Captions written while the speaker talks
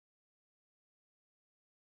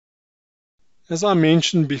As I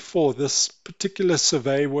mentioned before, this particular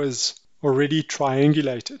survey was already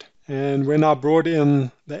triangulated. And when I brought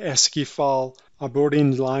in the ASCII file, I brought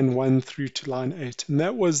in line 1 through to line 8, and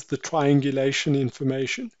that was the triangulation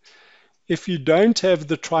information. If you don't have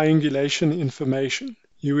the triangulation information,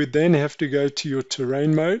 you would then have to go to your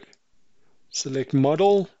terrain mode, select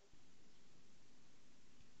model,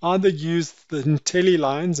 either use the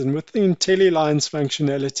IntelliLines, and with the IntelliLines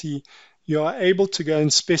functionality, you are able to go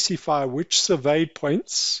and specify which surveyed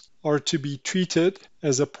points are to be treated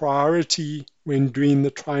as a priority when doing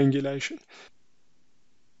the triangulation.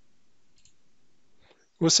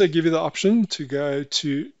 Also give you the option to go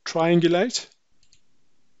to triangulate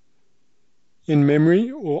in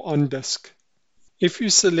memory or on disk. If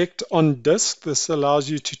you select on disk, this allows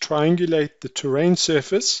you to triangulate the terrain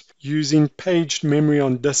surface using paged memory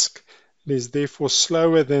on disk. It is therefore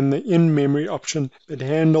slower than the in-memory option, but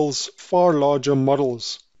handles far larger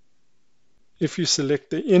models. If you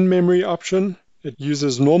select the in-memory option, it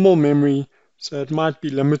uses normal memory, so it might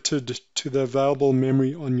be limited to the available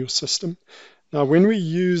memory on your system. Now, when we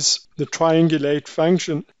use the triangulate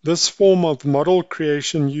function, this form of model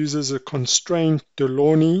creation uses a constrained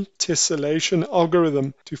Delaunay tessellation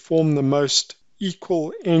algorithm to form the most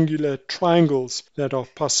equal angular triangles that are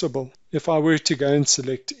possible. If I were to go and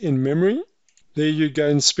select in memory, there you go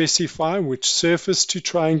and specify which surface to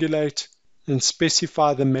triangulate and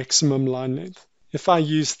specify the maximum line length. If I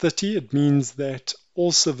use 30, it means that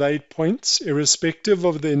all surveyed points, irrespective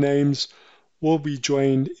of their names, will be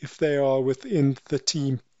joined if they are within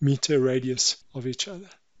 30-meter radius of each other.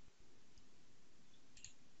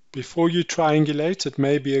 Before you triangulate, it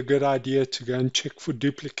may be a good idea to go and check for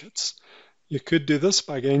duplicates. You could do this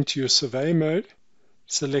by going to your survey mode,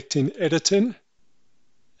 selecting editing,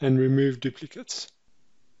 and remove duplicates.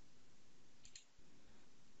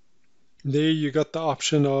 There you got the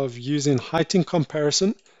option of using heighting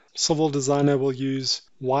comparison. Civil Designer will use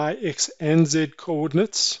Y, X, and Z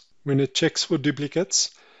coordinates when it checks for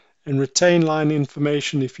duplicates, and retain line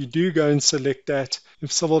information. If you do go and select that,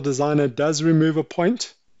 if Civil Designer does remove a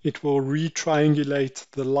point, it will re-triangulate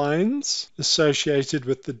the lines associated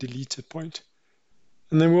with the deleted point.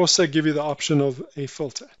 And then we also give you the option of a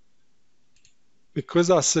filter.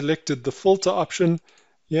 Because I selected the filter option,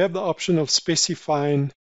 you have the option of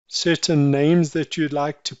specifying certain names that you'd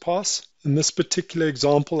like to pass. In this particular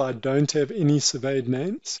example, I don't have any surveyed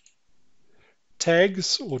names.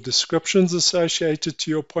 Tags or descriptions associated to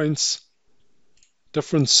your points,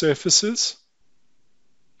 different surfaces.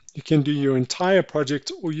 You can do your entire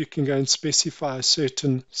project, or you can go and specify a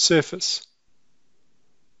certain surface.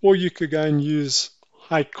 Or you could go and use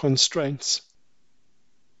height constraints.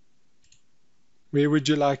 Where would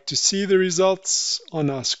you like to see the results? On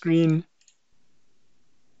our screen.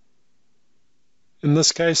 In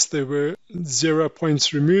this case, there were 0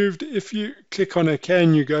 points removed. If you click on OK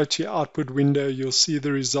and you go to your output window, you'll see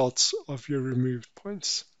the results of your removed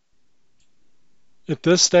points. At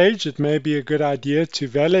this stage, it may be a good idea to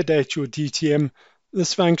validate your DTM.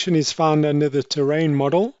 This function is found under the terrain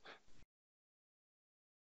model.